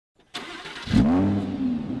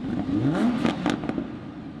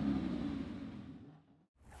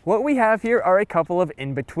What we have here are a couple of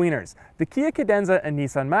in-betweeners. The Kia Cadenza and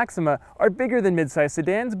Nissan Maxima are bigger than mid-size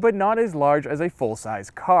sedans, but not as large as a full-size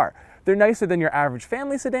car. They're nicer than your average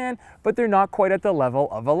family sedan, but they're not quite at the level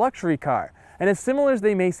of a luxury car. And as similar as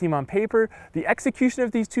they may seem on paper, the execution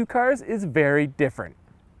of these two cars is very different.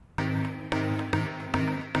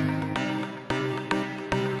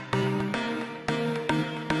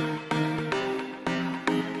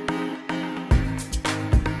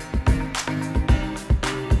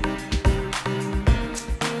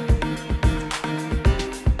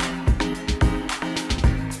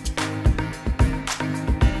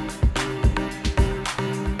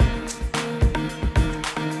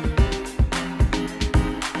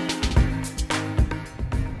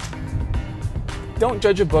 Don't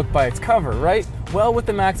judge a book by its cover, right? Well, with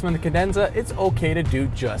the Maxima and the Cadenza, it's okay to do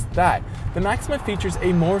just that. The Maxima features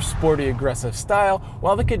a more sporty, aggressive style,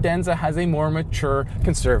 while the Cadenza has a more mature,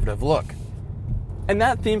 conservative look. And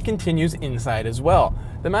that theme continues inside as well.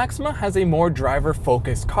 The Maxima has a more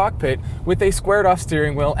driver-focused cockpit with a squared-off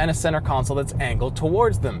steering wheel and a center console that's angled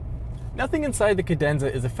towards them. Nothing inside the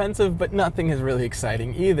Cadenza is offensive, but nothing is really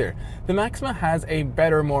exciting either. The Maxima has a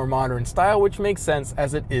better, more modern style, which makes sense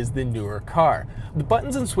as it is the newer car. The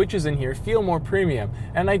buttons and switches in here feel more premium,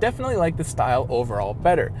 and I definitely like the style overall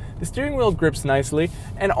better. The steering wheel grips nicely,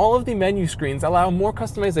 and all of the menu screens allow more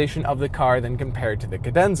customization of the car than compared to the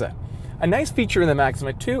Cadenza. A nice feature in the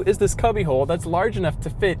Maxima too is this cubby hole that's large enough to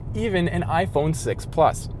fit even an iPhone 6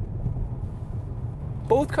 Plus.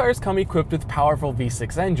 Both cars come equipped with powerful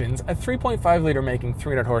V6 engines, a 3.5 liter making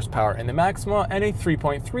 300 horsepower in the Maxima and a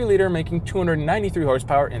 3.3 liter making 293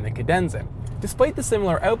 horsepower in the Cadenza. Despite the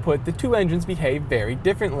similar output, the two engines behave very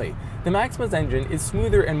differently. The Maxima's engine is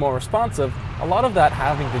smoother and more responsive, a lot of that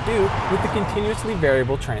having to do with the continuously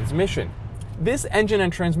variable transmission. This engine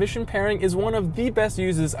and transmission pairing is one of the best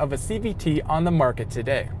uses of a CVT on the market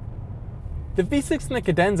today. The V6 in the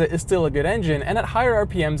Cadenza is still a good engine, and at higher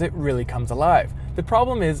RPMs it really comes alive. The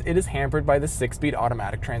problem is it is hampered by the 6-speed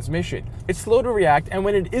automatic transmission. It's slow to react, and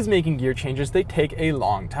when it is making gear changes, they take a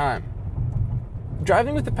long time.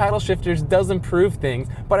 Driving with the paddle shifters does improve things,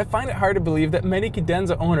 but I find it hard to believe that many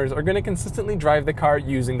Cadenza owners are going to consistently drive the car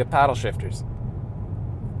using the paddle shifters.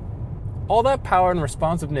 All that power and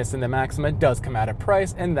responsiveness in the Maxima does come at a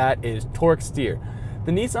price, and that is torque steer.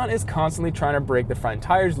 The Nissan is constantly trying to break the front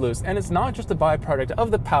tires loose, and it's not just a byproduct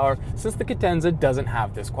of the power, since the Cadenza doesn't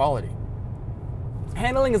have this quality.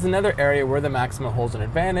 Handling is another area where the Maxima holds an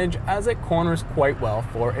advantage, as it corners quite well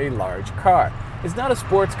for a large car. It's not a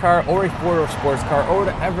sports car or a four-door sports car or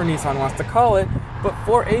whatever Nissan wants to call it, but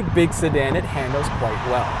for a big sedan it handles quite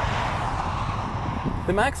well.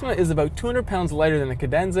 The Maxima is about 200 pounds lighter than the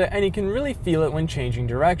Cadenza, and you can really feel it when changing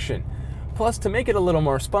direction. Plus, to make it a little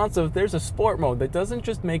more responsive, there's a sport mode that doesn't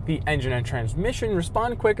just make the engine and transmission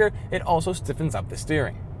respond quicker, it also stiffens up the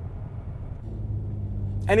steering.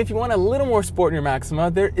 And if you want a little more sport in your Maxima,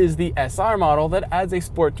 there is the SR model that adds a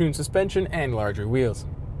sport-tuned suspension and larger wheels.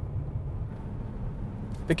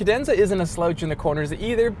 The Cadenza isn't a slouch in the corners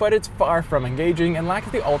either, but it's far from engaging and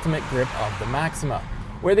lacks the ultimate grip of the Maxima.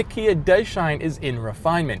 Where the Kia does shine is in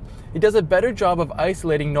refinement. It does a better job of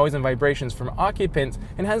isolating noise and vibrations from occupants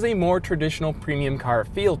and has a more traditional premium car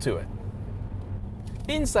feel to it.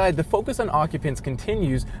 Inside, the focus on occupants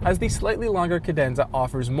continues as the slightly longer Cadenza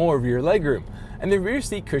offers more rear legroom, and the rear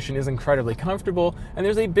seat cushion is incredibly comfortable, and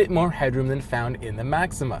there's a bit more headroom than found in the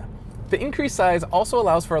Maxima. The increased size also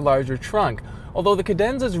allows for a larger trunk, although the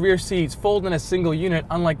Cadenza's rear seats fold in a single unit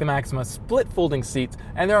unlike the Maxima's split folding seats,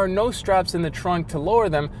 and there are no straps in the trunk to lower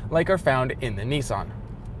them like are found in the Nissan.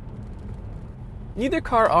 Neither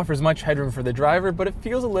car offers much headroom for the driver, but it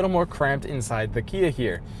feels a little more cramped inside the Kia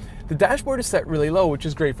here. The dashboard is set really low, which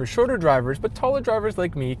is great for shorter drivers, but taller drivers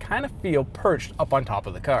like me kind of feel perched up on top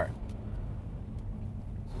of the car.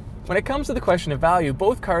 When it comes to the question of value,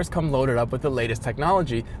 both cars come loaded up with the latest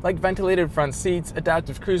technology, like ventilated front seats,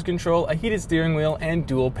 adaptive cruise control, a heated steering wheel, and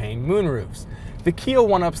dual-pane moonroofs. The Kia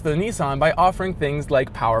one-ups the Nissan by offering things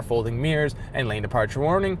like power folding mirrors and lane departure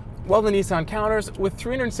warning, while the Nissan counters with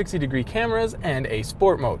 360-degree cameras and a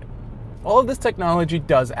sport mode. All of this technology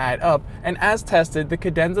does add up, and as tested, the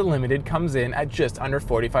Cadenza Limited comes in at just under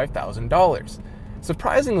 $45,000.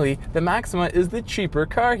 Surprisingly, the Maxima is the cheaper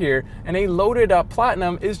car here, and a loaded up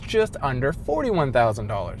Platinum is just under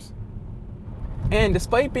 $41,000. And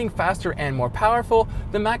despite being faster and more powerful,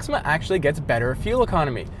 the Maxima actually gets better fuel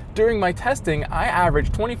economy. During my testing, I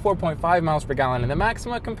averaged 24.5 miles per gallon in the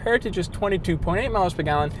Maxima compared to just 22.8 miles per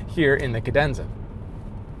gallon here in the Cadenza.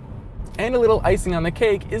 And a little icing on the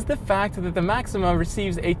cake is the fact that the Maxima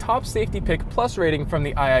receives a Top Safety Pick Plus rating from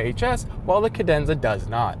the IIHS, while the Cadenza does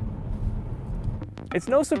not. It's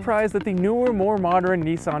no surprise that the newer, more modern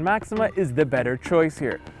Nissan Maxima is the better choice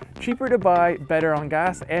here. Cheaper to buy, better on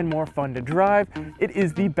gas, and more fun to drive, it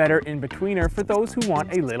is the better in-betweener for those who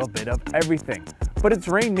want a little bit of everything. But its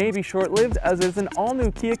reign may be short-lived, as there's an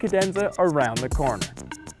all-new Kia Cadenza around the corner.